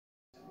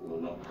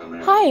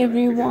Hi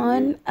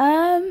everyone.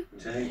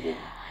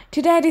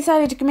 Today I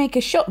decided to make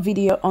a short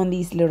video on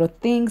these little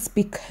things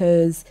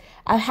because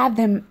I had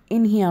them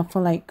in here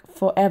for like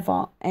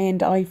forever,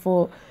 and I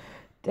thought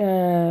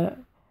the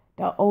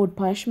old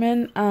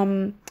punishment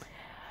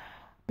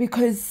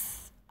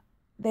because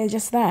they're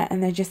just there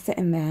and they're just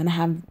sitting there and I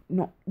have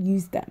not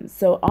used them.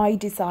 So I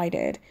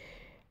decided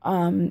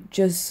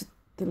just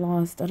the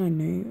last, I don't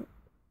know,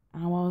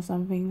 hour or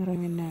something, I don't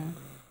even know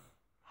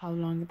how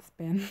long it's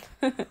been.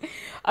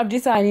 I've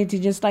decided to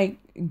just like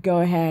go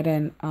ahead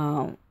and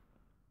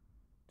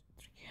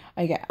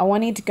okay, I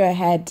wanted to go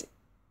ahead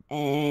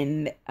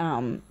and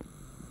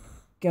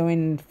go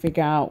and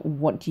figure out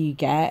what do you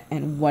get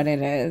and what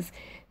it is.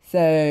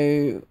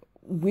 So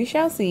we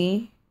shall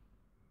see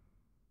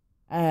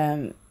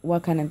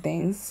what kind of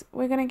things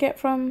we're gonna get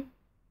from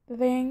the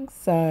things.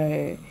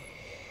 So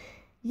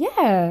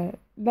yeah,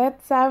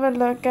 let's have a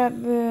look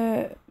at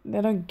the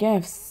little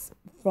gifts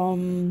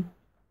from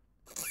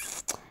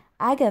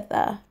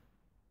Agatha.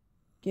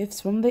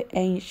 Gifts from the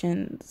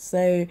ancients.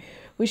 So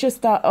we should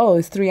start. Oh,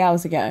 it's 3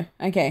 hours ago.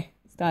 Okay,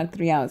 started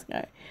 3 hours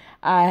ago.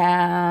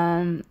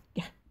 Yeah,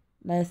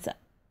 let's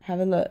have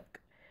a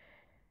look.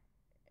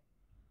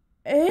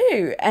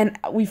 Oh, and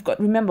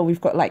remember,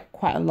 we've got like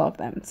quite a lot of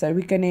them. So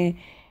we're gonna,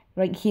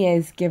 right here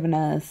is giving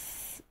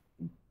us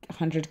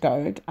 100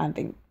 gold. I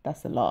think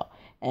that's a lot.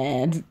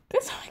 And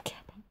that's all I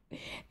care about.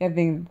 I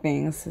think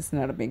things is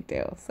not a big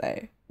deal.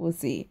 So we'll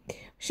see.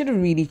 Should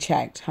have really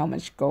checked how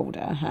much gold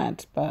I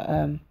had, but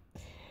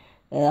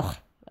ugh,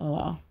 oh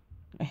well,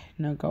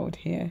 no gold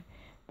here.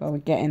 But we're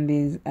getting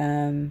these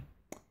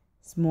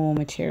small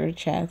material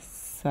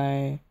chests,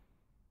 so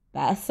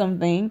that's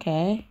something,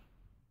 okay.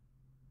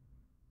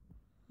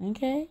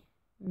 Okay,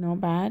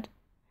 not bad.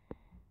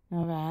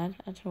 Not bad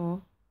at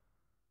all.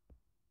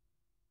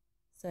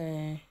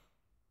 So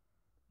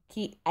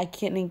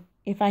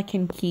if I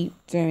can keep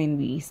doing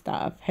these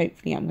stuff,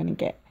 hopefully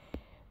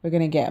we're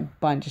gonna get a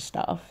bunch of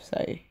stuff, so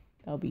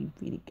that'll be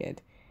really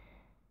good.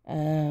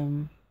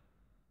 Because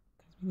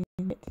we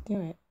didn't get to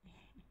do it.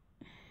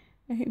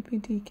 I hope we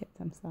do get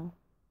some stuff.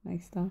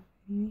 Nice stuff,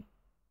 anyway.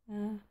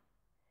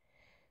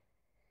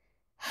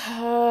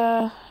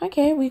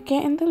 Okay, we're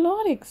getting the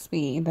Lord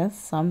XP. That's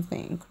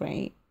something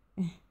great.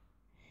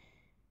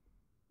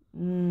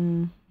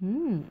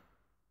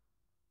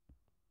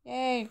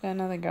 Yay, got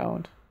another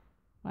gold.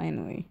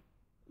 Finally.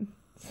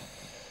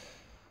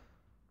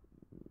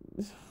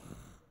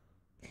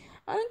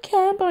 I don't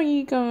care about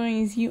you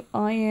guys. You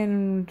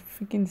iron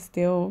freaking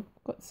steel.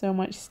 Got so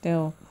much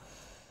steel.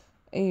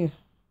 Ew,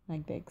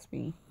 like the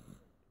XP.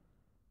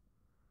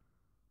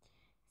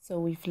 So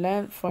we've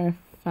learned for a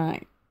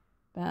fact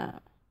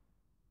that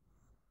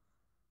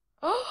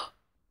oh,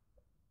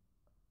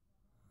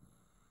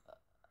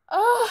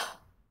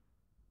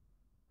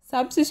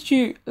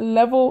 substitute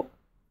level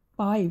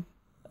 5.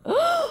 We're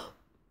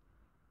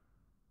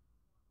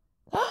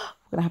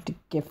gonna have to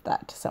give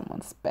that to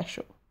someone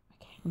special.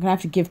 Okay, we're gonna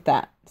have to give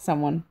that to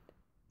someone.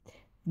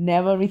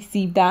 Never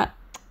received that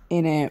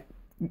in a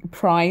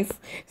prize,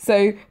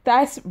 so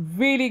that's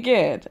really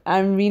good.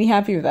 I'm really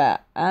happy with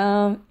that.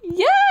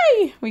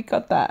 Yay, we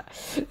got that.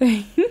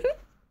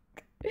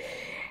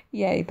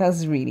 Yay,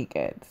 that's really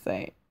good.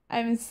 So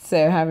I'm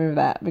so happy with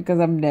that because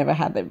I've never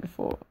had that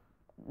before.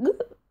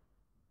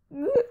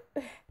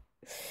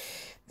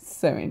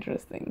 So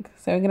interesting.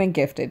 So I'm gonna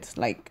gift it to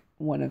like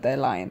one of the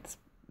alliance,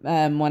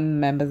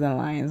 one members of the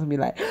alliance will be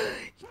like,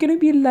 you're gonna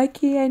be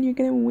lucky and you're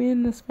gonna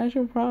win a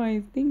special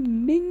prize.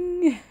 Ding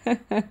ding.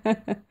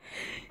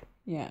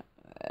 Yeah.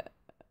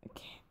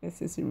 Okay,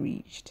 this is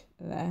reached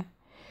there.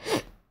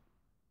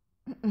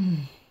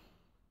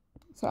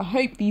 So I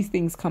hope these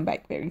things come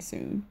back very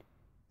soon.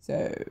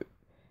 So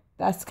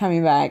that's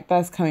coming back.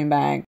 That's coming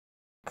back.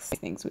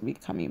 Things will be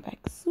coming back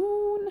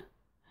soon.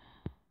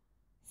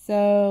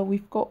 So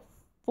we've got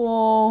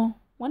 4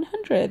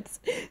 100s.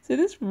 So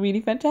that's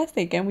really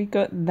fantastic. And we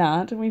got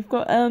that. And we've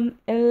got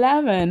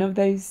 11 of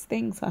those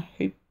things. I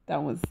hope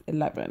that was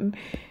 11.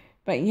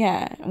 But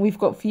yeah, we've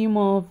got a few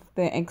more of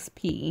the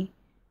XP.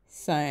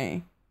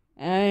 So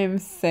I'm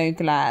so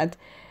glad.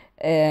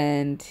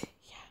 And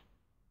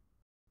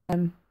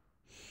yeah.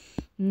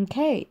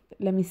 Okay,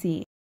 let me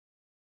see.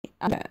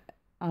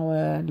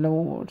 Our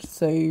Lord.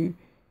 So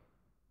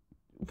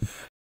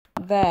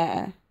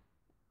there.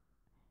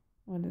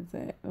 What is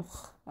it?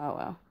 Ugh. Oh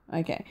well.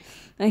 Okay.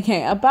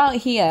 Okay, about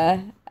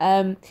here.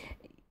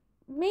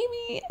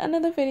 Maybe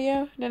another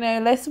video. I don't know.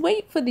 Let's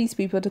wait for these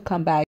people to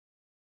come back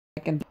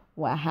and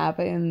what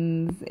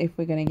happens, if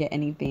we're gonna get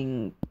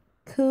anything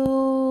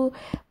cool.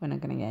 We're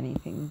not gonna get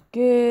anything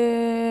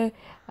good.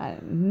 I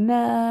don't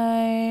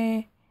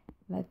know.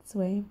 Let's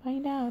wait and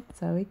find out.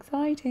 So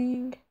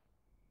exciting.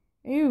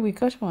 Ooh, we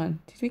got one.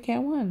 Did we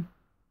get one?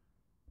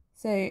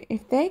 So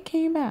if they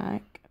came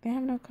back, they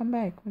have not come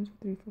back. 1, 2,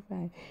 3, 4,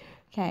 5.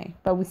 Okay,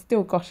 but we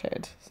still got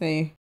it.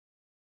 So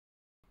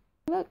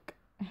look,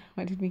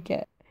 what did we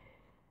get?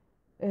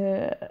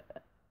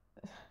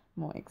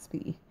 More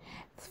XP.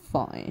 It's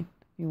fine.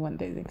 We want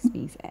those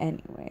XPs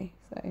anyway.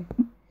 So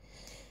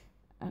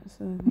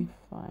absolutely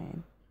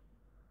fine.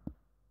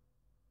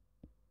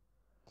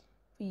 If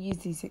we use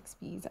these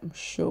XPs, I'm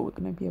sure we're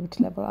gonna be able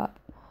to level up.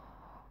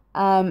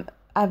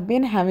 I've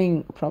been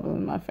having a problem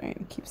with my phone.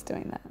 It keeps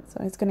doing that,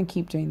 so it's gonna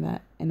keep doing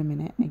that in a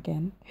minute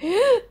again.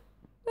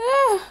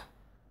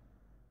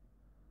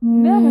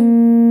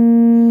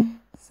 No.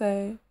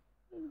 So,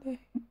 oh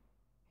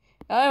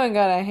my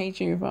god, I hate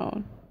your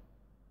phone.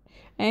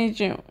 I hate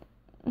you.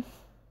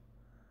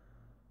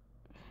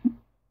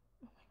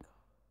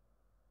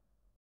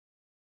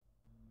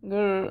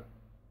 Girl.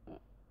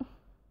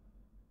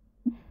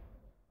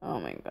 Oh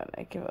my god,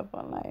 I give up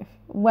on life.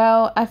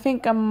 Well, I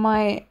think I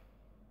might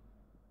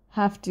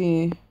have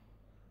to.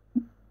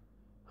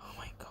 Oh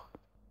my god.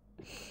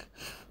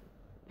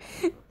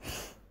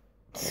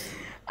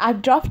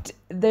 I've dropped.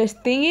 The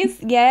thing is,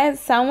 yeah,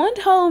 someone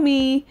told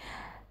me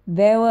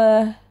they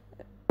were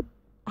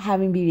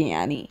having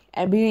biryani.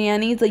 And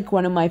biryani is like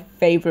one of my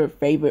favorite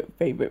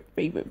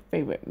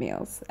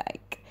meals.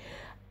 Like,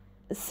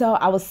 so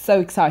I was so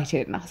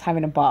excited and I was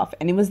having a bath.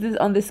 And it was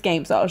on this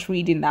game, so I was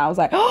reading that. I was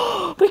like,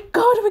 oh my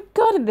god.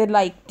 And they're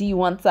like, do you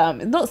want some?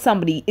 It's not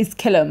somebody, it's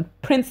Killam.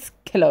 Prince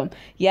Killam.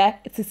 Yeah,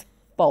 it's his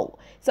fault.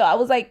 So I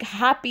was like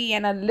happy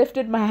and I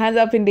lifted my hands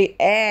up in the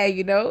air,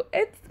 you know.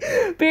 It's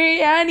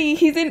biryani.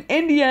 He's in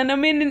India and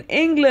I'm in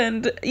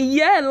England.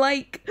 Yeah,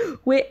 like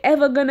I'm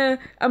ever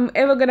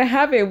gonna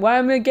have it. Why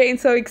am I getting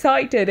so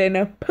excited?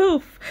 And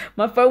poof,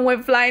 my phone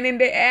went flying in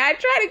the air. I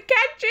tried to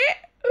catch it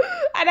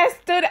and I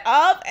stood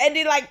up and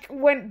it like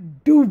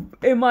went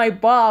doop in my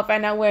bath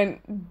and I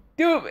went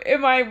doop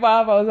in my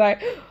bath. I was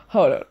like,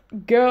 hold on,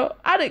 girl,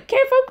 I don't care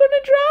if I'm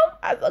gonna drop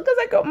as long as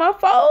I got my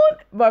phone.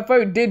 My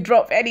phone did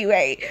drop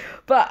anyway,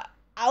 but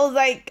I was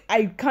like,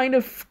 I kind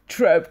of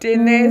tripped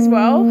in there as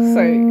well,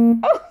 so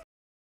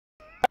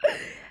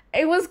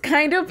it was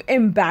kind of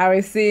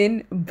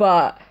embarrassing,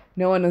 but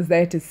no one was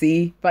there to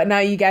see. But now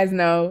you guys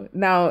know.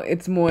 Now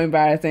it's more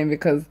embarrassing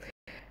because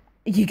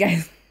you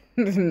guys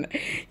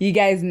you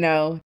guys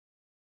know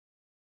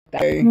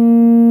that.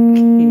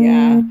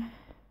 Yeah,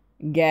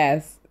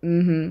 guess.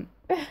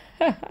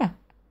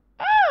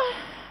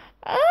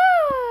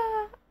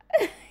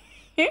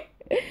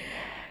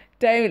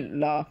 Don't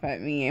laugh at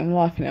me. I'm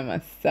laughing at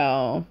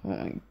myself. Oh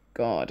my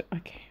god.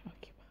 Okay,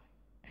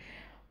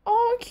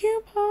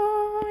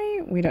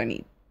 occupy. We don't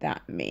need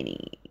that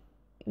many.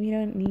 We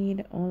don't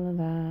need all of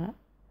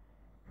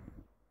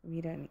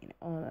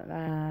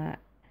that.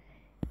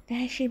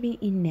 That should be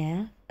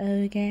enough.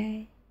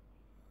 Okay.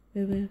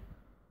 Boo boo.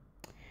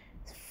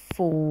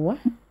 4.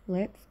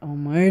 Let's. Oh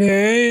my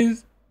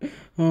days.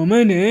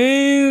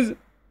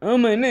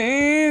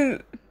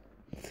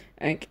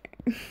 Okay.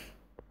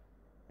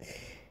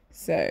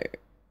 So.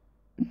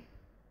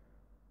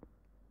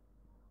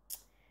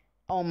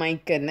 Oh my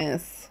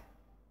goodness.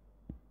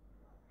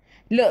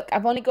 Look,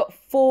 I've only got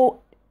 4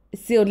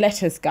 sealed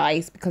letters,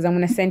 guys, because I'm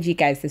going to send you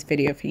guys this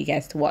video for you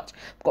guys to watch.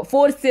 I've got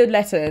 4 sealed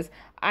letters.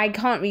 I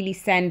can't really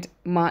send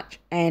much,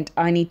 and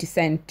I need to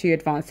send 2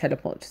 advanced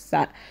teleports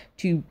that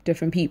to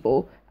different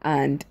people,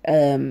 and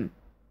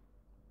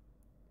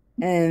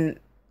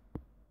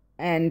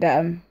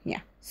yeah.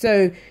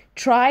 So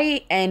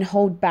try and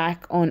hold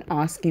back on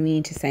asking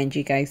me to send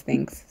you guys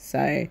things.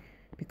 So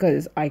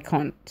because I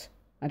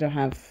don't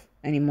have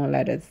any more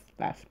letters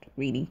left,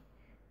 really.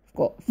 I've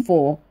got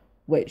 4,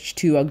 which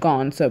 2 are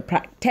gone, so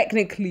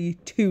technically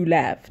 2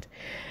 left.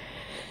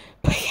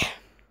 But yeah,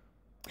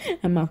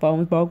 and my phone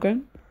was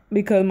broken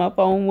because my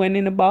phone went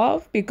in the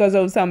bath because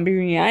of some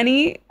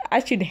biryani. I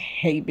should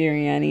hate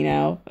biryani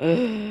now.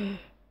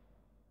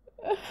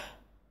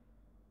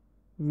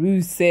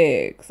 Rue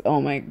 6. Oh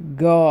my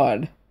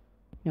god.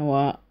 You know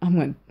what? I'm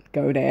gonna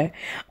go there.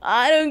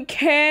 I don't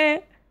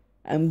care.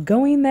 I'm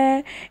going there.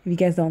 If you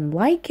guys don't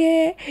like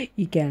it,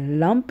 you can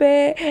lump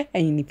it.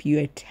 And if you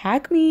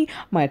attack me,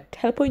 I'm gonna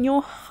teleport in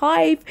your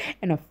hive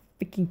and I'll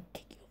freaking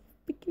kick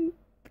your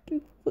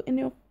freaking foot in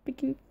your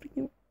freaking.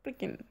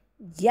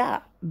 Yeah,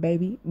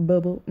 baby.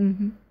 Bubble.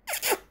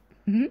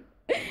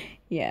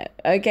 Yeah.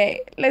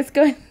 Okay. Let's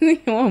go and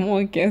see one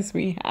more guess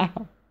we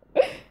have.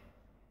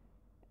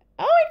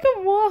 Oh, we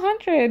got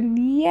 100.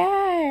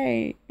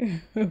 Yay.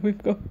 We've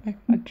got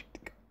 500.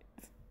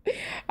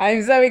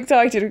 I'm so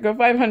excited. We got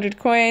 500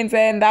 coins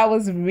and that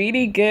was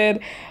really good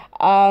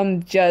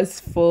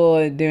just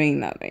for doing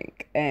nothing.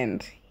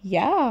 And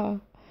yeah,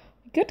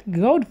 we got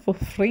gold for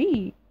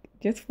free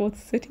just for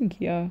sitting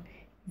here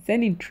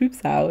sending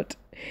troops out.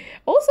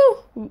 Also,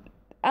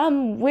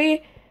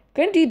 we're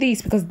gonna do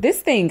these because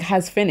this thing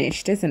has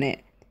finished, isn't it?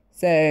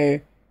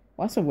 So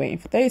whilst we're waiting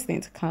for those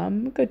things to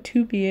come, we've got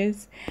 2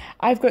 beers.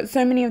 I've got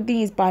so many of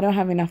these, but I don't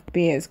have enough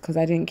beers because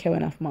I didn't kill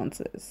enough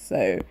monsters.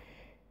 So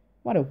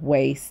what a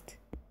waste.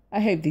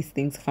 I hope these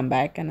things come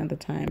back another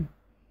time.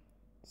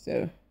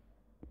 So,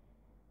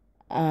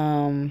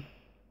 10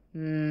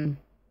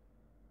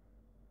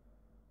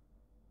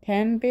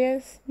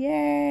 beers?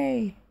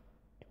 Yay.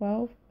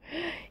 12?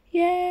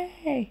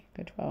 Yay.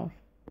 Got 12.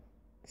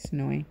 It's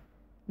annoying.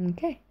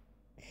 Okay.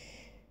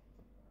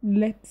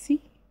 Let's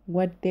see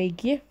what they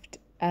gift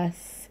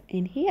us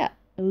in here.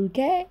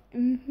 Okay.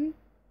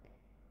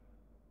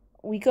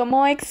 we got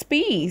more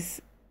XPs.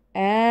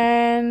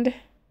 And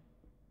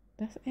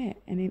that's it.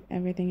 And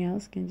everything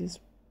else can just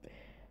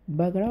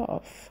bugger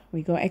off.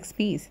 We got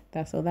XPs.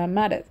 That's all that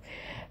matters.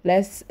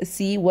 Let's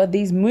see what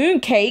these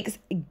mooncakes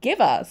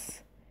give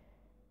us.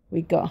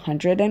 We got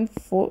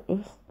 104.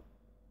 Ugh.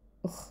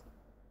 Ugh.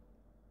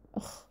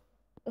 Ugh.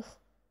 Ugh. Ugh.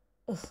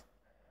 Ugh.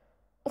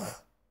 Ugh.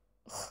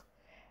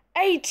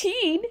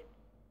 18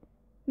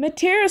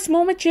 material,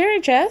 small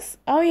material chest.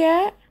 Oh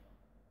yeah.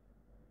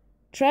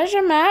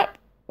 Treasure map.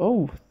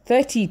 Oh,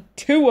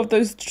 32 of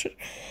those.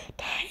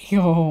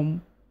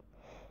 Damn.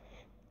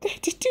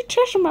 32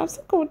 treasure maps.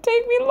 It's gonna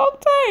take me a long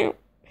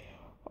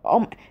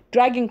time.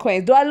 Dragon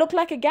coins. Do I look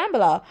like a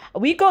gambler?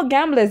 We got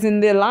gamblers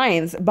in the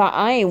alliance, but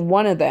I ain't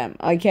one of them.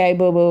 Okay,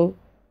 boo boo.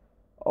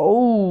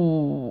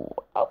 Oh,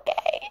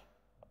 okay.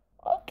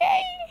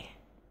 Okay.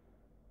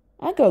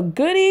 I got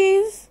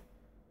goodies.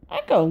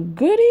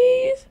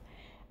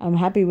 I'm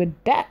happy with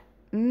that.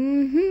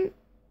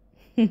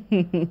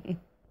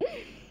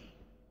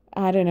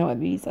 I don't know what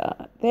these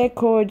are. They're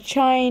called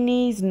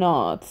Chinese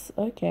knots.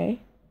 Okay.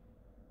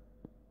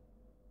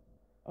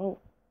 Oh.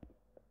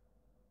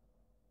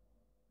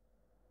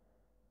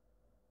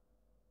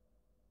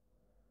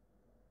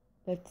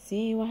 Let's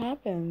see what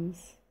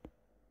happens.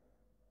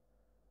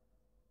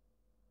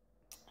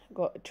 I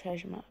got a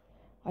treasure map.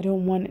 I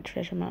don't want a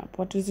treasure map.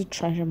 What does a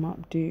treasure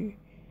map do?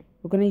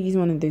 We're going to use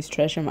one of those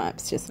treasure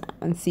maps just now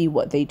and see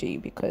what they do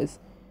because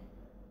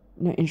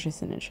no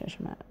interest in a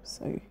treasure map.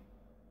 So,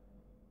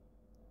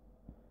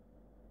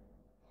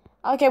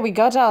 okay, we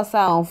got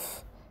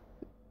ourselves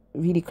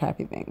really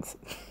crappy things.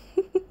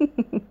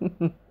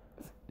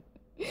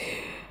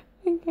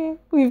 Okay,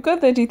 we've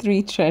got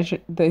 33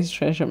 those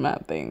treasure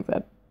map things.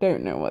 I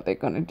don't know what they're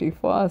going to do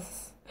for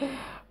us.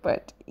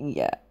 But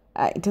yeah,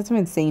 it doesn't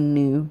even say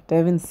new. They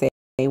even say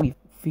we've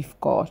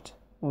got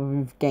or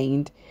we've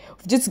gained.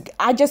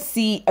 I just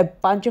see a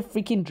bunch of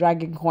freaking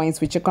dragon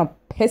coins, which are gonna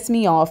piss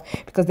me off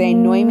because they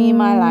annoy me in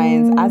my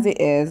lines as it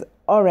is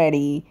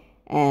already,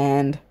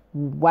 and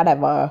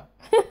whatever.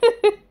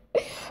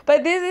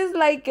 But this is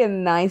like a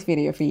nice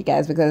video for you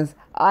guys because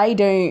I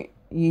don't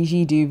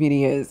usually do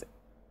videos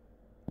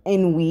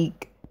in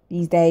week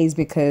these days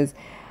because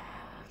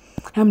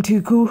I'm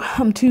too cool.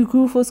 I'm too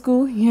cool for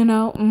school, you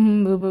know.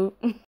 Boo boo.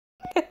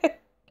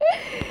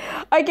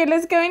 Okay,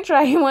 let's go and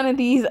try one of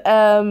these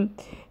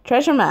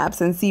treasure maps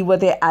and see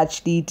what they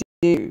actually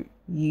do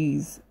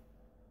use.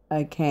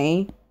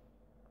 Okay,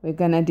 we're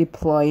gonna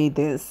deploy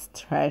this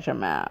treasure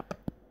map.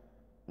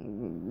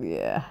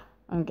 Yeah.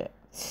 Okay.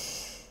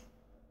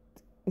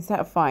 Is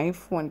that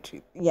 5? 1,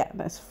 2. Yeah,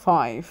 that's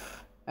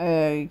 5.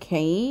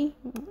 Okay.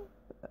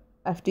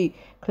 I have to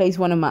close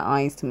one of my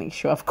eyes to make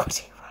sure I've got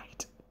it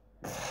right.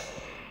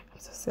 I'm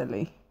so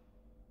silly.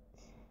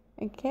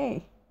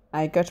 Okay.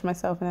 I got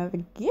myself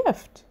another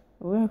gift.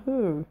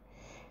 Woohoo.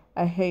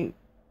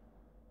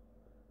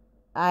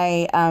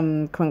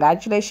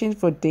 Congratulations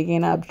for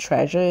digging up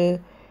treasure.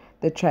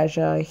 The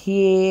treasure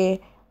here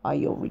are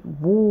your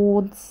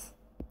rewards.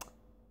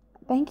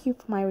 Thank you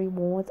for my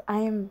rewards. I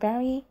am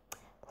very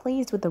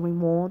pleased with the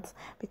rewards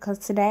because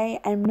today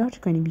I'm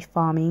not going to be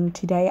farming.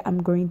 Today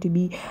I'm going to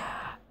be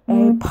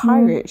a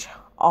pirate.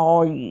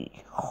 Oi.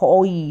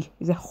 Hoi.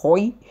 Is it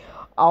hoi?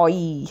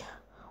 Oi.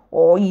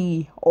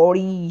 Oi.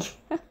 Oi.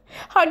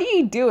 How do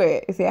you do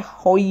it? Is it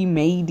hoi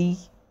matey?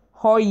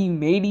 Hoi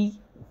matey?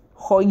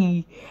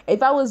 Hoi.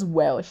 If I was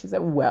Welsh, is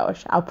it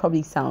Welsh? I'll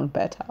probably sound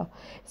better.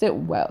 Is it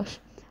Welsh?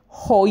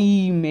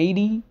 Hoi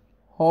matey?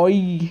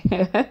 Hoi.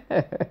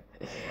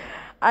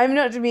 I'm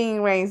not being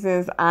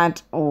racist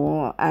at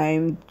all.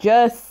 I'm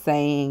just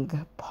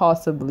saying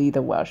possibly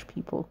the Welsh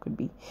people could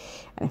be.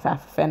 And if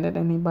I've offended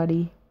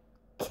anybody,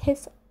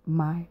 kiss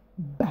my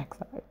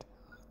backside.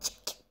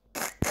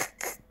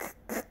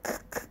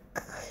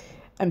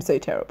 I'm so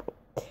terrible.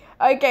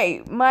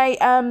 Okay,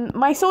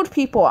 my sword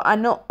people are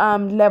not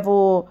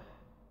level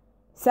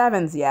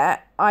 7s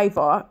yet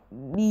either.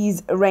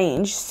 These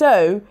range.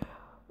 So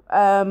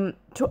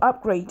to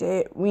upgrade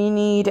it, we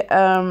need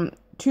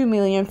 2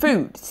 million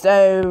food.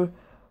 So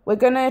we're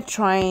gonna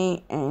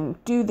try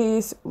and do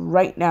this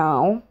right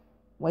now.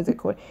 What's it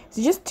called? It's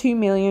just 2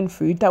 million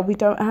food that we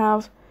don't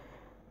have.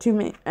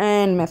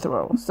 And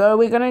mithril. So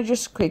we're gonna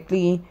just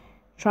quickly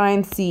try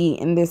and see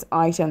in this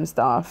item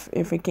stuff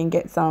if we can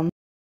get some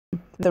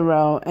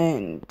mithril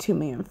and 2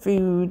 million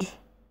food.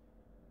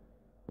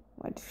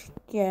 What?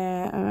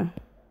 Yeah.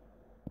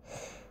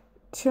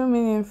 2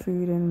 million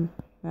food and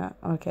yeah.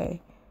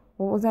 Okay.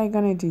 What was I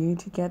gonna do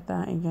to get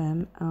that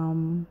again?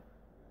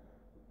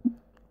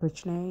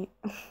 Rich Nate.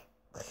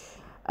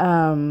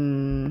 I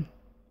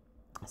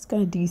was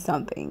gonna do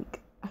something.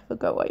 I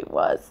forgot what it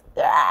was.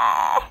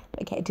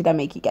 Okay, did I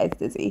make you guys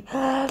dizzy?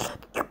 Don't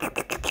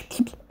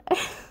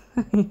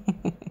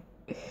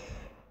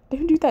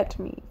do that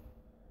to me.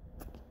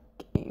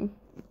 Okay.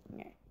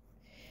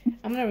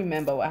 I'm gonna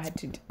remember what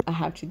I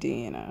have to do,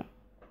 you know.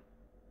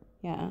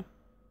 Yeah.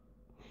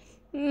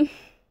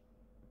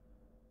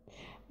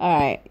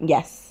 Alright,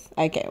 yes.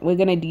 Okay, we're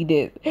gonna do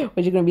this.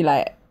 We're just gonna be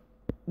like,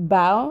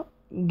 bow,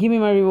 give me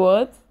my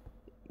rewards.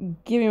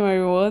 Give me my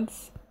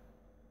rewards.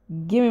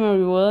 Give me my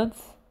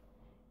rewards.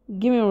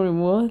 Give me my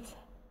rewards.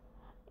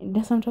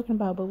 That's what I'm talking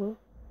about, boo.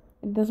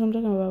 That's what I'm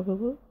talking about,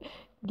 boo.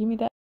 Give me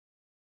that.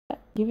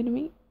 Give it to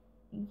me.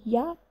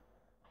 Yeah.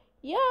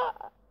 Yeah.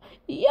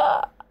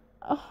 Yeah.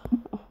 Oh,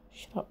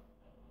 shut up.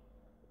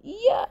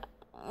 Yeah.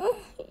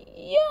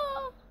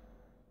 Yeah.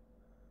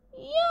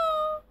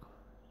 Yeah.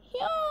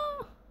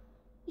 Yeah.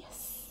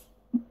 Yes.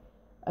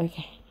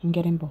 Okay, I'm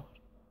getting bored.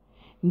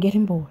 I'm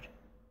getting bored.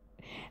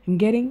 I'm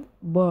getting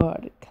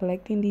bored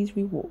collecting these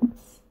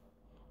rewards.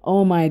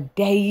 Oh my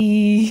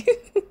days.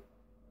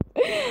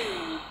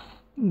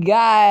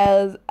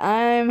 Guys,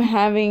 I'm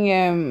having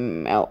a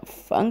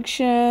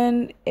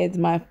malfunction. It's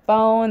my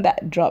phone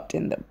that dropped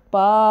in the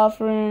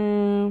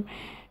bathroom.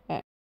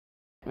 Oh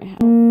my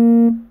god.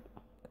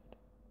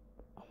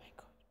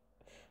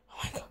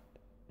 Oh my god.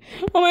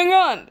 Oh my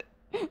god.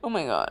 Oh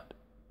my god.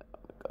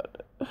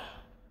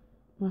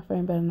 My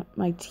phone better,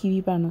 my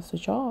TV better not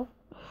switch off.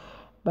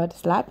 But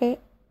slap it.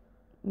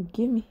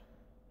 Give me.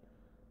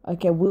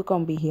 Okay, we're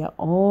gonna be here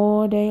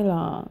all day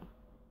long.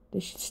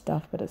 This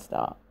stuff better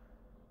stop.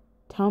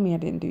 Tell me I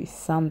didn't do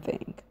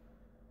something.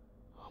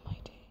 Oh my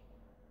days.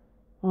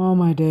 Oh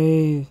my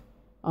days.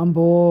 I'm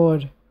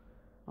bored.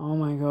 Oh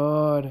my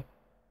god.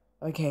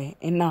 Okay,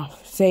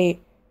 enough. Say,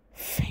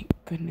 thank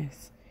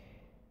goodness.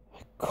 Oh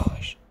my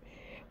gosh.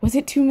 Was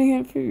it 2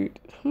 million food?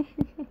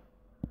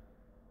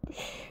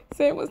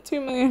 Say it was 2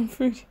 million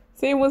food.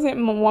 Say it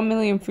wasn't 1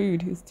 million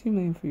food. It was 2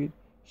 million food.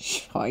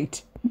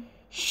 Shite.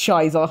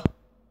 Shizer.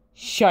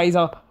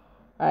 Shizer.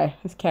 Alright,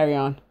 let's carry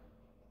on.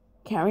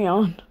 Carry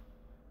on.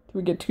 Do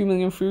we get 2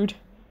 million food?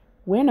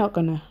 We're not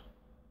gonna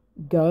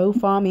go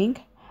farming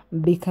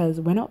because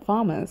we're not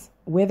farmers.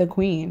 We're the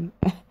queen.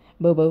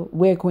 Bobo,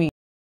 we're queen.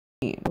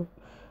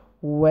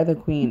 We're the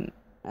queen.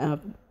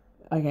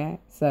 Okay,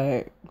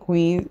 so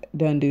queens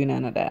don't do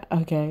none of that.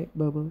 Okay,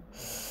 Bobo.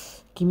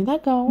 Give me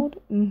that gold.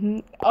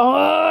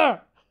 Oh!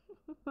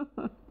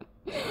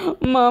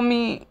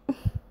 Mommy.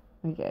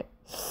 Okay.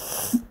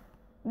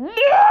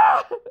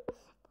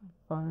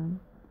 Phone.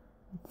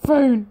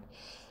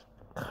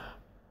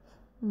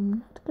 I'm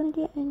not gonna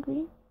get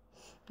angry.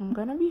 I'm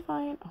gonna be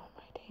fine. Oh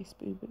my days,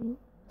 boo boo.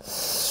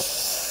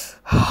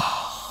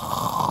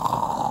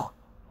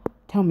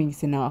 Tell me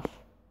it's enough.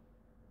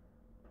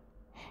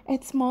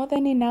 It's more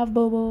than enough,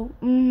 Bobo.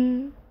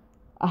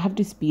 I have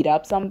to speed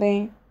up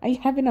something. Are you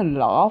having a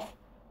laugh?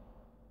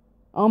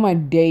 Oh my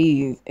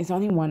days. It's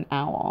only 1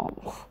 hour.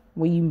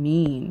 What do you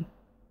mean?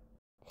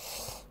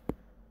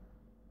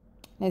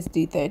 Let's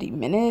do 30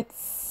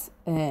 minutes.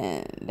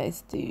 And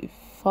let's do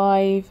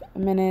 5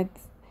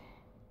 minutes.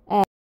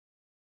 And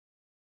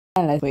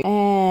let's wait.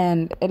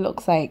 And it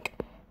looks like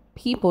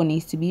people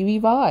needs to be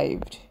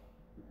revived.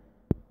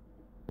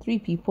 3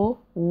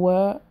 people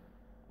were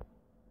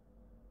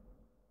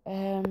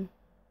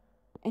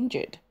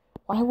injured.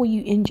 Why were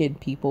you injured,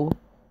 people?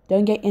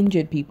 Don't get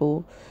injured,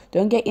 people.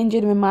 Don't get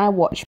injured when my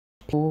watch,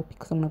 people,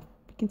 because I'm gonna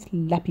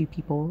freaking slap you,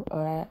 people.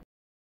 Alright.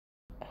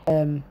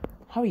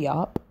 Hurry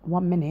up.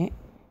 1 minute.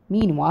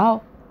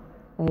 Meanwhile,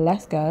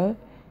 let's go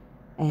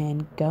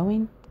and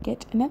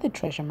get another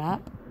treasure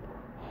map.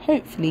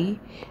 Hopefully,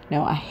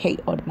 no, I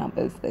hate odd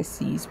numbers.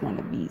 Let's use one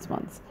of these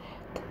ones.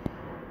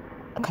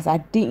 Because I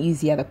didn't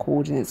use the other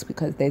coordinates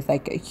because there's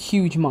like a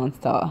huge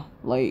monster.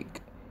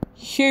 Like,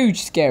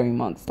 huge scary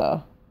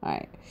monster.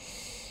 Alright.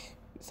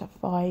 So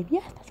 5.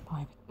 Yes, that's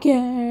 5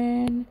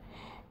 again.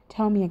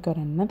 Tell me I got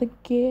another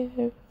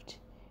gift.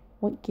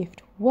 What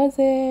gift was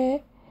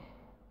it?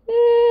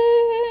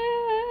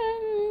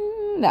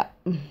 No.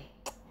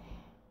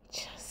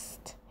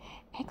 Just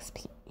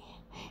XP.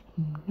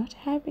 I'm not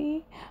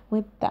happy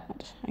with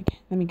that. Okay,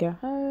 let me go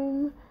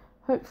home.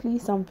 Hopefully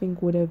something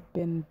would have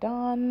been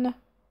done.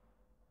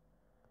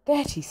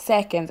 30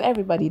 seconds.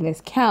 Everybody,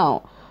 let's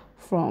count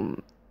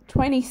from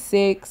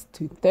 26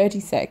 to 30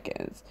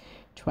 seconds.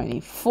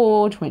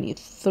 24,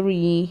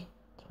 23,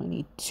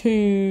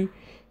 22,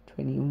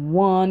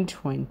 21,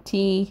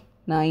 20,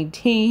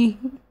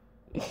 19,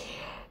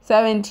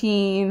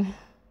 17,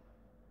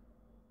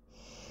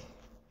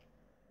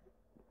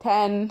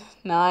 10,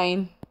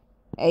 9,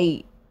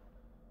 8,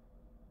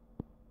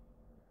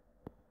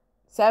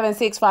 7,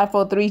 6, 5,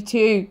 4, 3,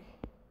 2.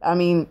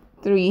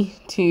 3,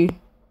 2,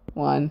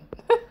 1.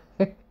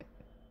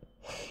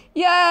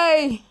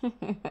 Yay!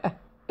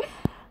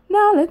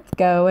 Now let's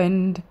go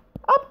and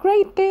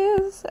upgrade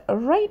this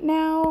right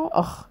now.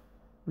 Oh,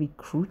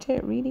 recruit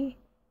it, really?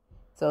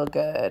 So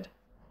good.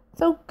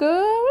 So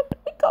good.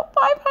 We got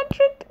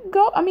 500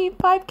 gold.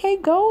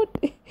 5k gold.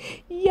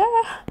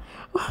 Yeah.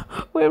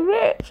 We're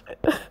rich.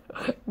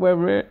 We're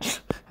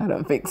rich. I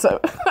don't think so.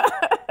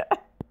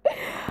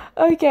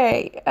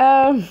 Okay.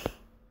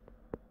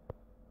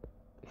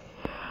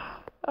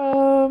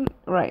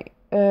 Right.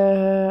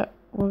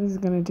 What was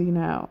I gonna do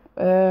now?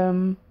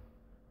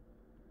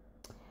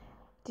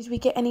 Did we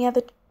get any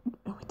other?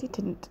 No, we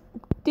didn't.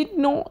 Did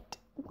not.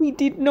 We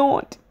did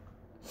not.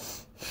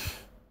 It's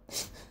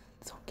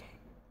okay.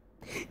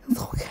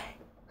 It's okay.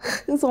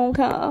 It's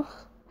okay.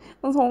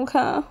 It's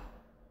okay.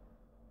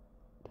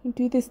 Don't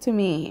do this to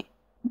me.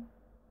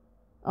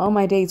 Oh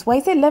my days. Why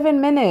is it 11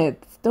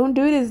 minutes? Don't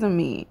do this to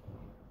me.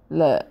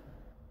 Look.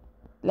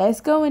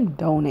 Let's go and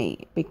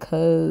donate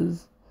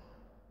because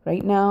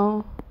right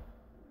now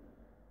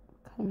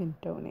I can't even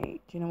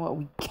donate. Do you know what?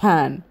 We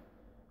can.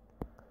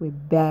 We're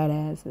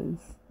badasses.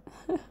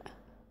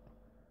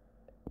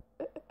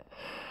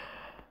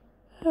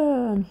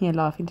 I'm here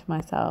laughing to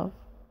myself.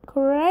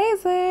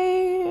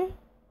 Crazy.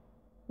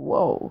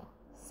 Whoa.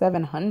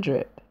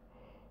 700.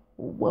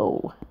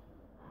 Whoa.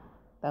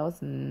 That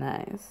was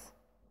nice.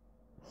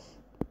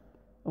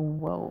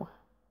 Whoa.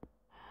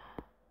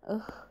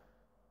 Ugh.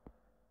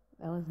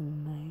 That was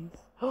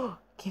nice. Oh,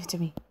 give it to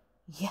me.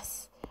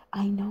 Yes.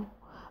 I know.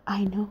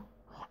 I know.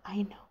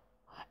 I know.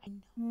 I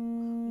know.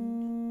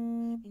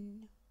 I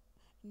know.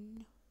 I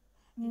know.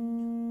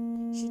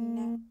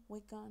 Chanel,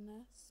 we're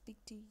gonna speak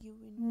to you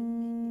in a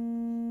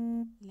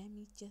minute. Let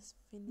me just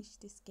finish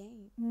this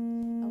game.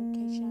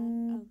 Okay,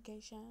 Sean. Okay,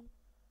 Sean.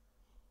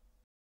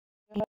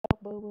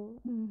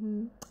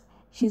 Mm-hmm.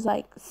 She's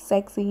like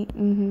sexy.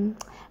 Mm-hmm.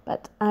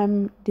 But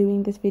I'm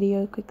doing this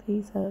video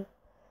quickly, so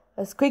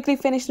let's quickly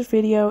finish the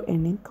video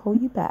and then call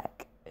you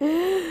back.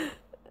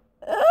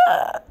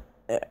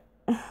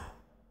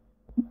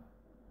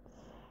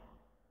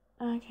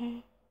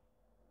 Okay.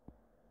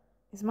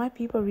 Is my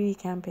people really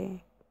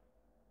camping?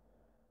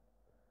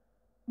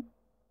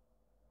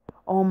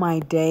 Oh my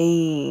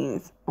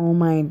days. Oh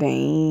my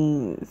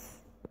days.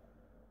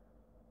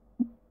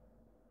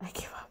 I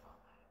give up.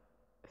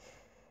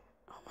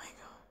 Oh my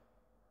god.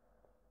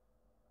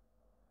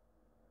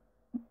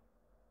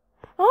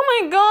 Oh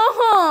my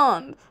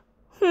god.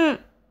 I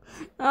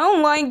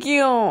don't like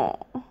you.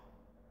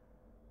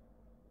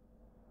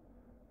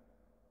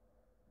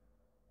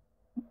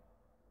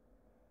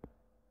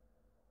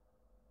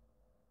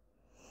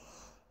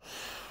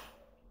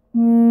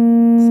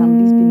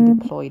 Somebody's been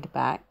deployed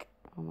back.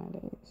 Oh my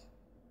days.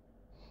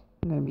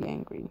 I'm gonna be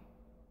angry. I'm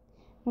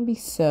gonna be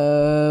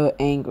so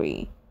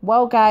angry.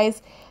 Well,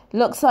 guys,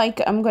 looks like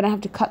I'm gonna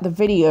have to cut the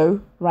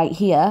video right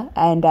here.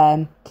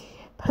 And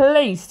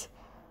please,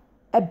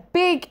 a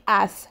big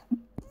ass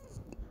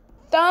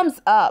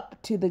thumbs up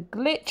to the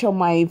glitch on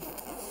my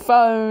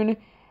phone.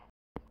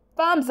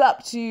 Thumbs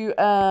up to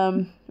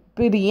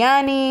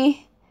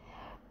biryani.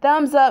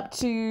 Thumbs up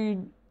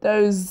to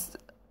those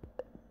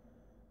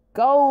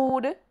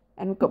gold,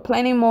 and we've got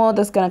plenty more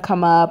that's gonna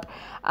come up.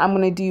 I'm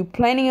gonna do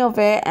plenty of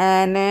it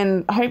and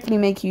then hopefully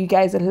make you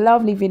guys a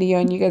lovely video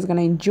and you guys are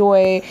gonna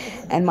enjoy,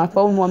 and my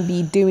phone won't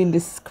be doing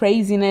this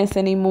craziness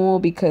anymore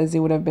because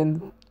it would have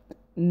been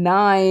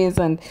nice.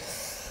 And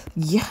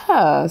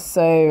yeah,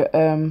 so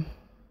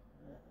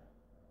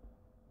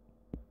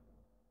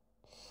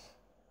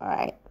all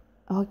right,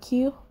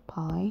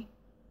 occupy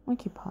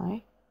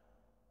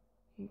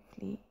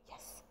hopefully.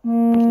 Yes,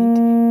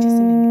 brilliant. Just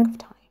in the nick of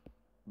time.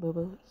 Boo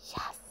boo.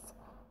 Yes.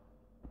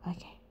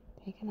 Okay.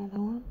 Take another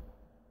one.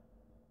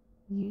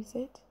 Use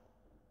it.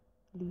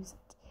 Lose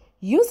it.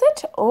 Use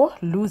it or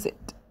lose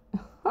it.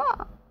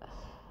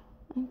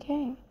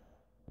 Okay.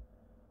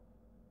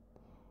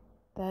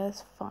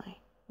 That's fine.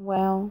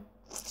 Well,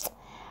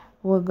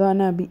 I'm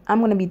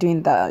gonna be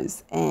doing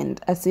those,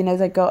 and as soon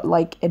as I got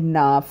like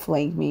enough,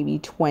 like maybe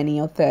 20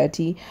 or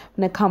 30, I'm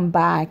gonna come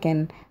back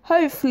and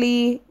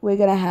hopefully we're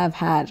gonna have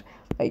had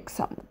like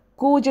some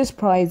gorgeous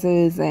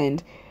prizes,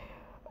 and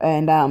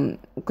I'm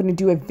gonna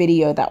do a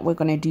video that we're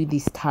gonna do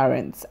these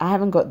turrets. I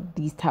haven't got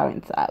these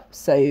turrets up,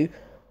 so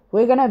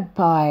we're gonna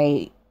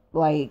buy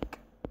like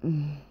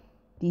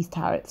these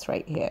turrets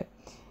right here.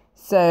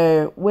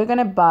 So we're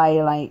gonna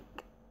buy like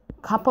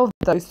a couple of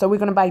those. So we're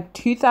gonna buy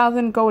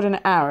 2,000 golden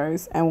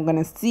arrows, and we're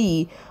gonna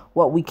see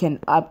what we can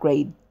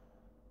upgrade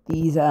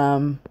these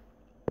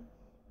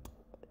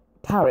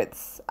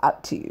turrets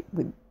up to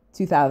with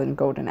 2,000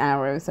 golden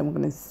arrows, and we're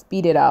gonna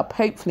speed it up.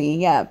 Hopefully,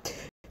 yeah.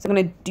 So I'm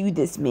gonna do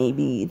this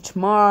maybe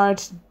tomorrow,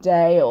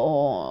 today,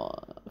 or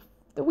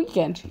the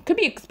weekend. It could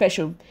be a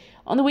special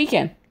on the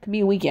weekend. It could be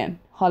a weekend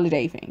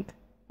holiday thing.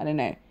 I don't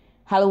know.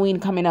 Halloween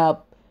coming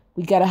up.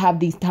 We gotta have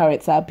these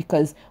turrets up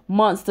because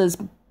monsters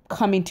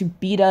coming to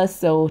beat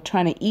us or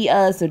trying to eat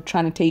us or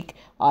trying to take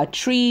our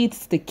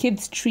treats, the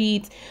kids'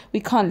 treats. We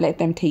can't let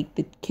them take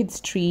the kids'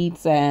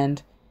 treats,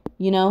 and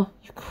you know,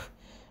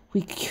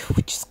 we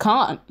just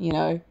can't. You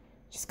know,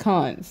 just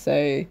can't.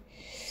 So.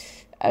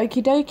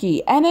 Okie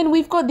dokie. And then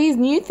we've got these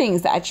new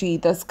things that actually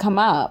does come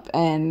up,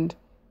 and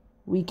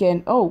we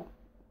can, oh,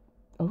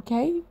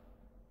 okay.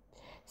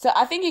 So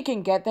I think you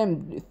can get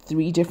them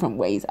 3 different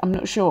ways. I'm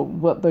not sure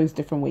what those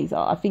different ways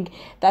are. I think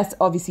that's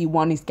obviously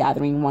one is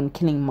gathering, one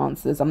killing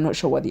monsters. I'm not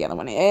sure what the other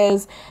one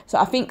is. So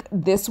I think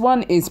this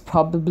one is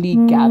probably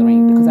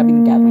gathering because I've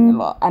been gathering a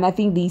lot. And I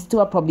think these 2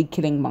 are probably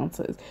killing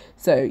monsters.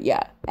 So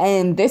yeah.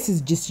 And this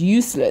is just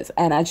useless.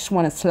 And I just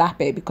want to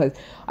slap it because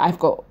I've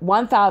got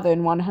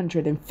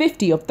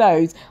 1,150 of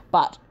those,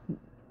 but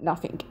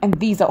nothing. And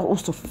these are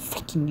also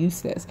freaking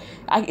useless.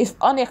 If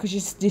only I could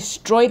just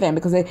destroy them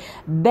because they're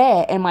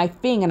there in my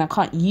thing and I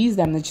can't use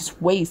them. They're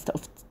just waste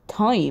of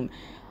time.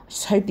 I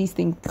just hope these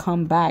things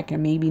come back,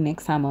 and maybe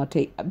next time I'll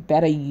take a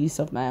better use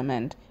of them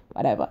and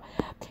whatever.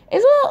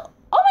 It's all,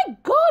 oh my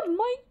god,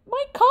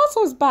 my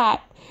castle's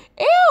back.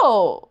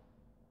 Ew.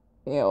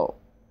 Ew.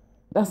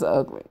 That's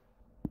ugly.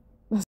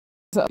 That's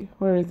ugly.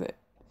 Where is it?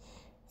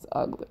 It's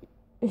ugly.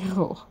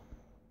 Ew.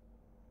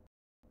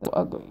 So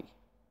ugly.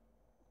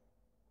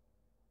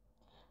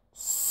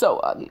 So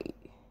ugly.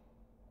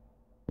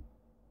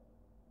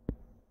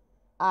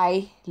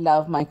 I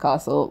love my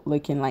castle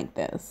looking like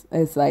this.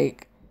 It's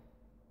like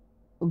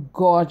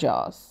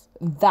gorgeous.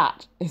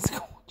 That is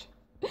gorgeous.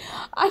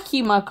 I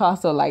keep my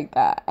castle like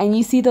that. And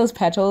you see those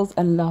petals?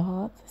 I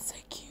love. So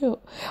cute.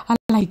 I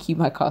like keep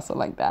my castle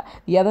like that.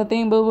 The other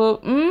thing, boo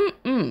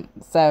boo.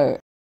 So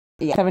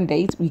yeah, 7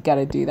 days, we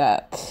gotta do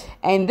that.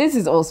 And this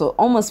is also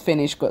almost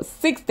finished. Got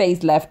 6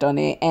 days left on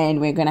it,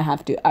 and we're gonna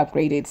have to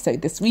upgrade it. So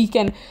this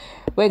weekend,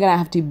 we're gonna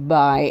have to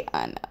buy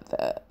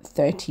another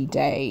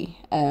 30-day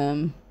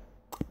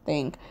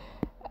thing.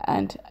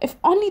 And if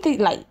only they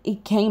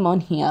it came on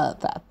here,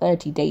 that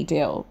 30-day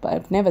deal, but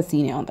I've never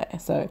seen it on there.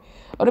 So it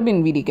would have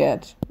been really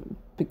good,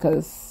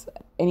 because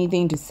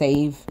anything to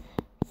save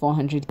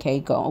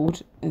 400k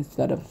gold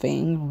instead of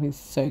thing is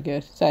so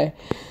good. So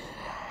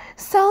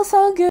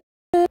good.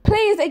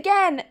 Please,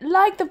 again,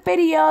 like the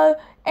video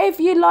if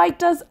you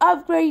liked us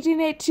upgrading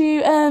it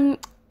to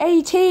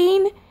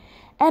 18,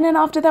 and then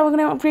after that we're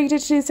going to upgrade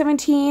it to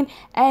 17.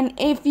 And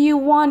if you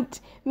want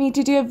me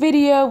to do a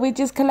video with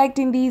just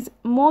collecting these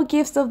more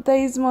gifts of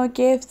those more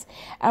gifts,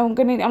 I'm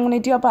gonna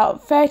do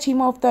about 30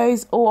 more of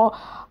those, or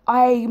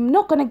I'm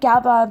not gonna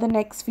gather the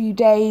next few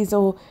days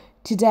or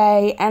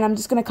today, and I'm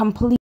just gonna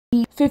complete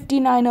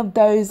 59 of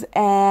those,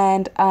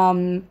 and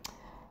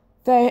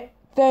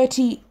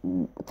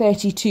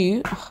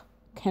 32. Ugh,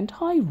 can't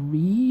I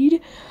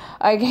read?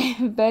 Okay,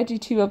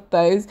 32 of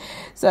those.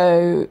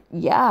 So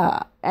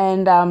yeah,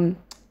 and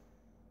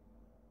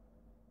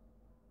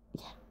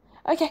yeah.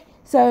 Okay,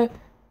 so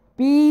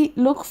we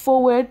look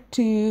forward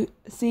to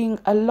seeing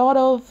a lot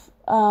of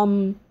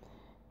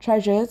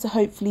treasures.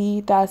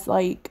 Hopefully that's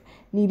like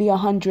nearly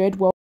 100.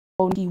 Well,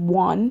 only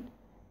one,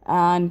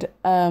 and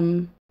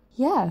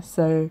yeah,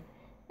 so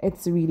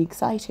it's really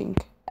exciting.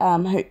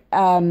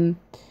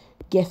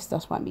 Gifts,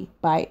 that's what I mean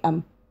by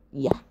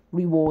yeah,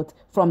 rewards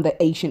from the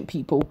ancient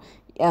people,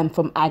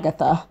 from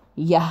Agatha,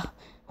 yeah,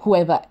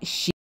 whoever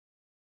she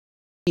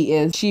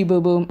is, she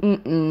boo boo,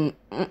 and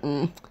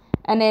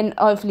then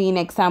hopefully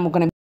next time we're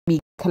gonna be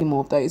cutting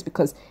more of those,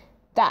 because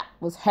that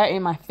was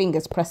hurting my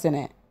fingers pressing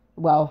it.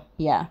 Well,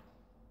 yeah,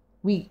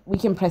 we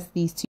can press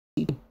these two.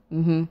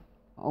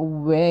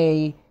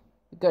 Away,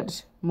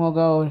 good, more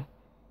gold,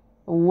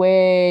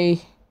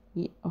 away.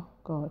 Yeah. Oh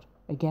god,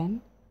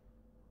 again.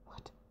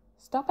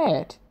 Stop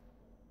it.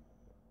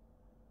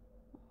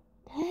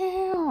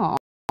 Damn.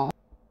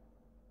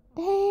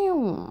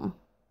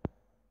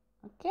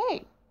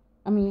 Okay.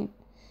 I mean,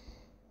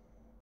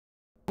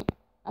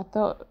 I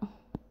thought,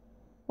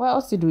 what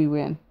else did we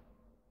win?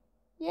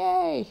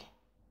 Yay.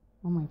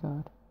 Oh my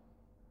god.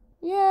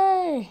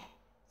 Yay.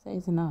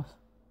 Says enough.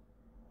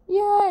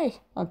 Yay.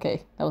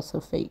 Okay, that was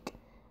so fake.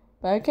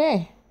 But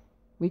okay.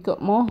 We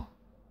got more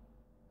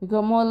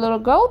little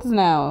golds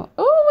now.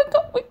 Oh,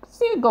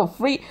 we got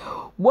free.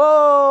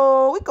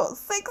 Whoa, we got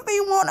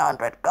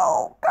 6,100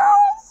 gold,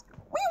 girls.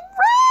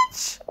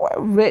 We're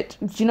rich.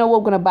 Do you know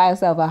what? We're gonna buy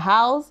ourselves a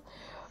house.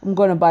 I'm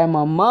gonna buy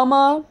my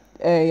mama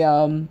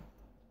a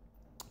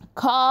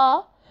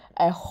car,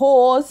 a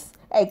horse,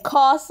 a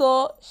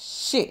castle.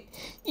 Shit,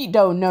 you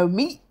don't know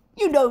me.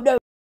 You don't know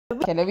me.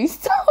 Okay, let me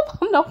stop.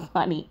 I'm not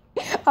funny.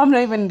 I'm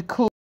not even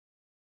cool.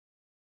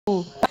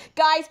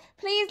 Guys,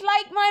 please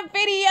like my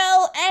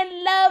video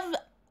and love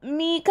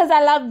me, because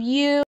I love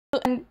you.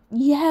 And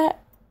yeah,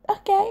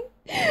 okay.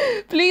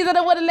 Please, I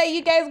don't want to let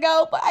you guys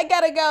go, but I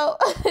gotta go.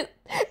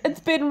 It's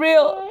been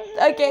real.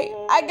 Okay,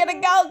 I gotta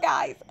go,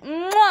 guys.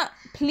 Mwah!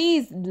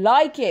 Please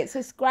like it.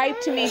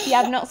 Subscribe to me if you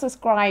have not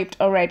subscribed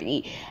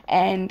already.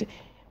 And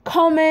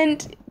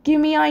comment, give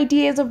me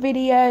ideas of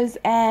videos.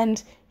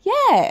 And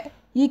yeah,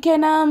 you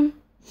can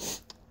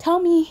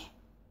tell me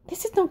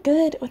this is not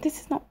good or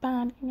this is not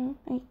bad, you know,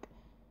 like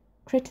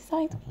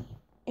criticize me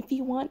if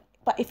you want.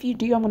 But if you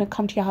do, I'm gonna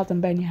come to your house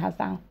and burn your house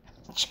down.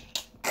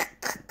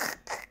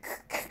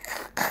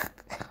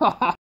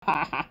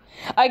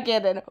 I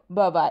get it.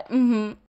 Bye bye.